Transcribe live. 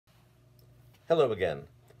Hello again.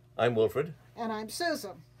 I'm Wilfrid. And I'm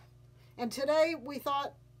Susan. And today we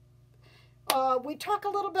thought we'd talk a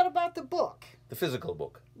little bit about the book. The physical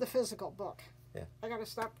book. The physical book. Yeah. I got to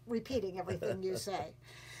stop repeating everything you say.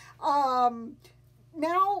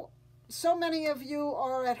 Now, so many of you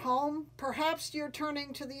are at home. Perhaps you're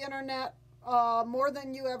turning to the internet more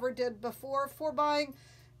than you ever did before for buying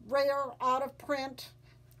rare, out-of-print,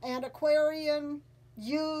 antiquarian,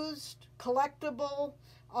 used, collectible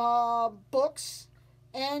books,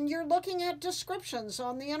 and you're looking at descriptions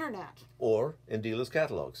on the internet. Or in dealers'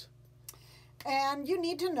 catalogues. And you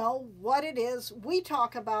need to know what it is we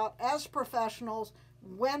talk about as professionals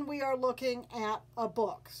when we are looking at a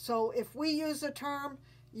book. So if we use a term,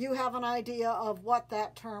 you have an idea of what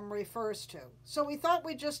that term refers to. So we thought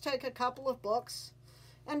we'd just take a couple of books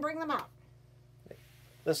and bring them out.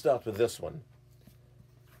 Let's start with this one.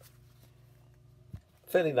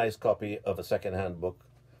 Fairly nice copy of a second-hand book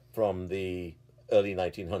from the early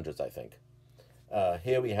 1900s, I think.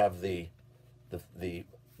 Here we have the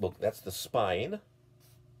book. That's the spine,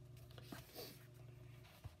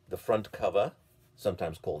 the front cover,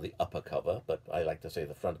 sometimes called the upper cover, but I like to say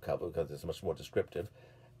the front cover because it's much more descriptive.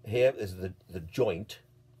 Here is the joint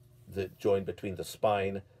between the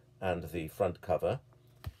spine and the front cover,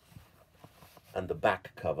 and the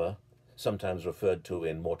back cover, sometimes referred to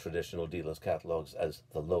in more traditional dealers' catalogues as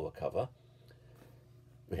the lower cover.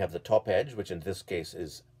 We have the top edge, which in this case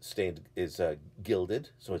is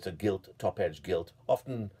gilded, so it's a gilt, top edge gilt,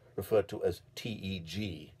 often referred to as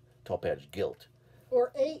TEG, top edge gilt.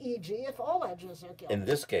 Or AEG if all edges are gilded. In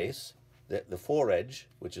this case, the foredge,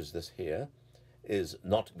 which is this here, is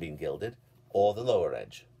not being gilded, or the lower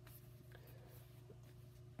edge.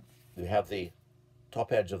 We have the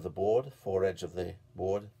top edge of the board, foredge of the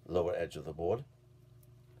board, lower edge of the board.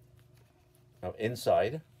 Now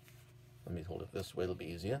inside, let me hold it this way, it'll be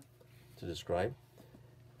easier to describe.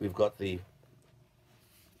 We've got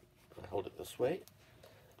hold it this way.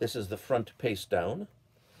 This is the front paste down.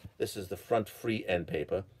 This is the front free end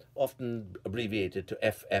paper, often abbreviated to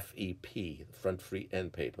FFEP, the front free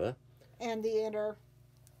end paper. And the inner.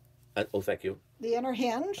 Oh, thank you. The inner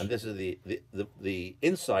hinge. And this is the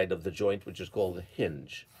inside of the joint, which is called the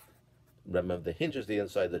hinge. Remember, the hinge is the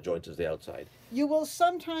inside, the joint is the outside. You will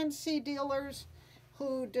sometimes see dealers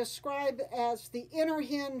who describe as the inner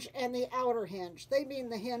hinge and the outer hinge. They mean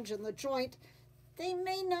the hinge and the joint. They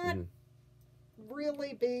may not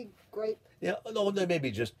really be great. Yeah, no, they may be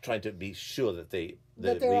just trying to be sure that the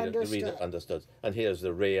reader understood. And here's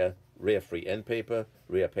the rear free end paper,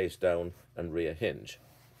 rear paste down, and rear hinge.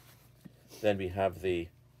 Then we have the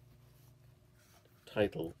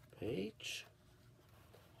title page.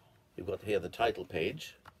 You've got here the title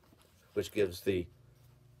page, which gives the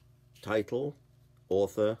title,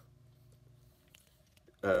 author,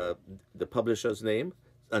 the publisher's name,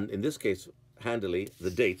 and in this case, handily, the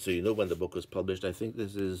date, so you know when the book was published. I think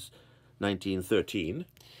this is 1913.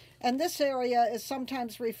 And this area is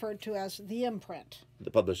sometimes referred to as the imprint.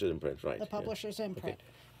 The publisher's imprint, right. The publisher's imprint.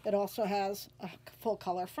 Okay. It also has a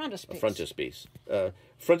full-color frontispiece. A frontispiece.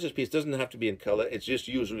 Frontispiece doesn't have to be in color. It just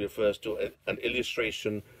usually refers to an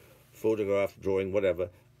illustration, photograph, drawing, whatever,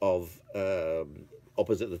 of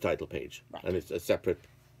opposite the title page. Right. And it's a separate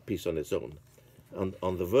piece on its own.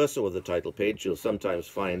 On the verso of the title page, you'll sometimes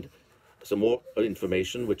find some more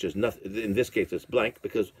information, which is nothing. In this case, it's blank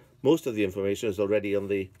because most of the information is already on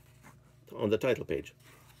the title page.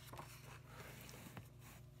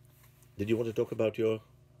 Did you want to talk about your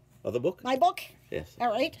other book? My book? Yes. All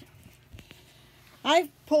right. I've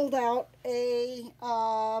pulled out a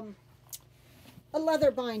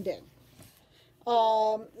leather binding.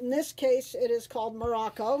 In this case, it is called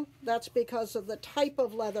Morocco. That's because of the type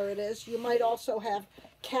of leather it is. You might also have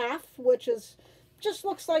calf, which is just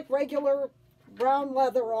looks like regular brown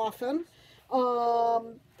leather often.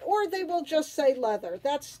 Or they will just say leather.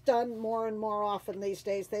 That's done more and more often these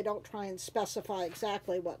days. They don't try and specify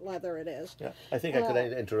exactly what leather it is. Yeah, I think I could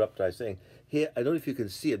interrupt by saying, here, I don't know if you can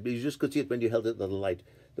see it, but you just could see it when you held it to the light.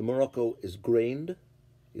 The Morocco is grained.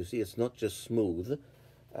 You see, it's not just smooth.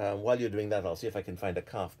 While you're doing that, I'll see if I can find a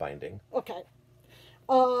calf binding. Okay.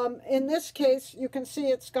 In this case, you can see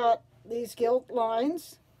it's got these gilt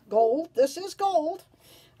lines. Gold. This is gold.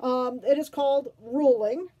 It is called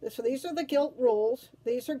ruling. So these are the gilt rules.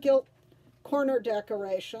 These are gilt corner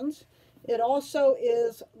decorations. It also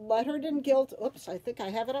is lettered in gilt. Oops, I think I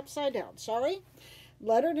have it upside down. Sorry.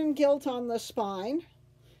 Lettered in gilt on the spine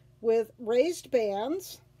with raised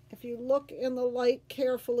bands. If you look in the light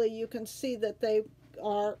carefully, you can see that they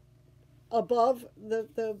are above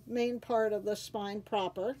the main part of the spine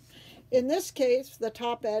proper. In this case, the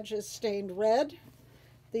top edge is stained red,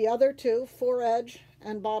 The other two, foredge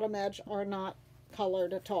and bottom edge, are not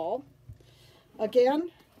colored at all.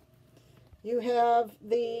 Again, you have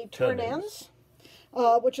the turn-ins,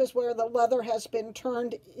 which is where the leather has been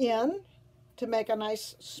turned in to make a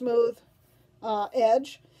nice smooth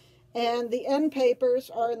edge. And the end papers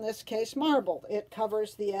are, in this case, marbled. It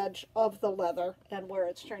covers the edge of the leather and where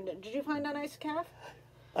it's turned in. Did you find a nice calf?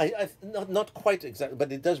 Not quite exactly,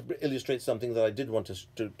 but it does illustrate something that I did want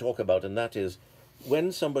to talk about, and that is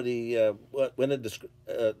when somebody,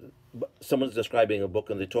 someone's describing a book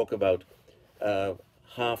and they talk about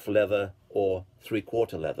half leather or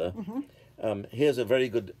three-quarter leather, here's a very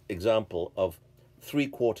good example of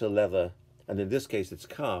three-quarter leather, and in this case it's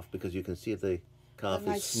calf, because you can see the calf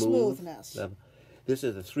nice is smooth. smoothness. This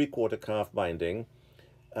is a three-quarter calf binding.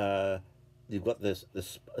 You've got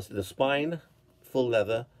the spine, full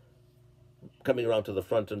leather, coming around to the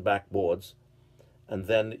front and back boards, and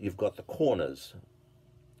then you've got the corners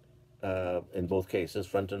in both cases,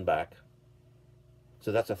 front and back.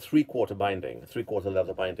 So that's a three-quarter binding, three-quarter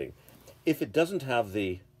leather binding. If it doesn't have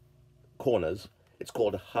the corners, it's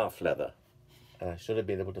called a half leather. I should have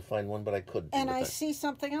been able to find one, but I couldn't. And I see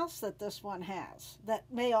something else that this one has that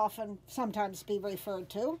may sometimes be referred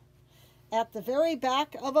to. At the very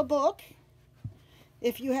back of a book,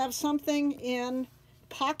 if you have something in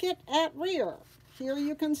pocket at rear, here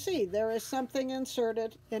you can see there is something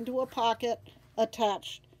inserted into a pocket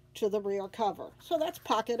attached to the rear cover. So that's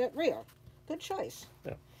pocket at rear. Good choice.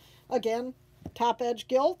 Yeah. Again, top edge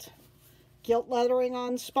gilt lettering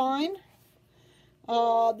on spine.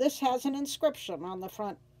 This has an inscription on the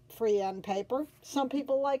front free end paper. Some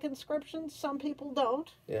people like inscriptions, some people don't.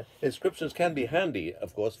 Yeah, inscriptions can be handy,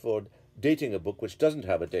 of course, for dating a book which doesn't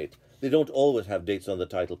have a date. They don't always have dates on the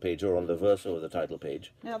title page or on the verso of the title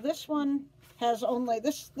page. Now this one has only,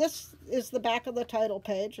 this is the back of the title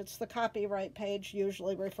page. It's the copyright page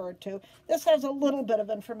usually referred to. This has a little bit of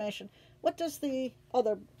information. What does the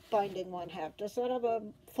other binding one have? Does that have a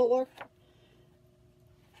fuller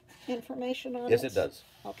information on it? Yes, it does.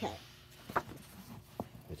 Okay. Let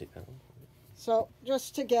me take that one. So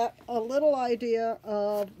just to get a little idea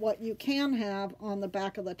of what you can have on the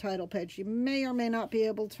back of the title page, you may or may not be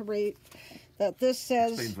able to read that this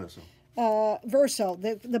says Explain verso. Verso,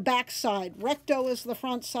 the back side. Recto is the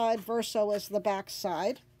front side, verso is the back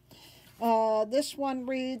side. This one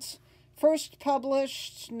reads, first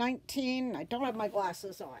published I don't have my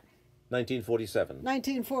glasses on. 1947.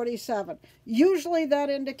 1947. Usually that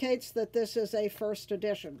indicates that this is a first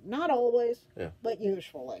edition. Not always, but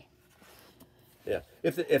usually. Yeah.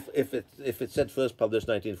 If it said first published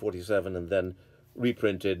 1947 and then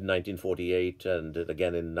reprinted 1948 and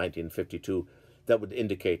again in 1952, that would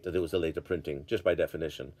indicate that it was a later printing, just by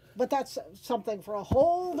definition. But that's something for a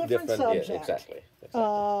whole different subject. Yeah, exactly.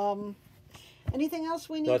 Anything else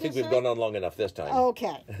we need No, I to think say? we've gone on long enough this time.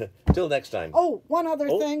 Okay. Till next time. Oh, one other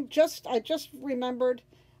thing. I just remembered.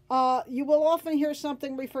 You will often hear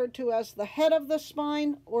something referred to as the head of the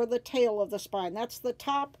spine or the tail of the spine. That's the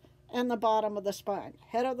top and the bottom of the spine.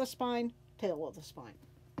 Head of the spine, tail of the spine.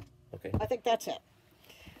 Okay. I think that's it.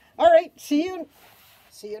 All right. See you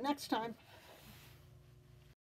next time.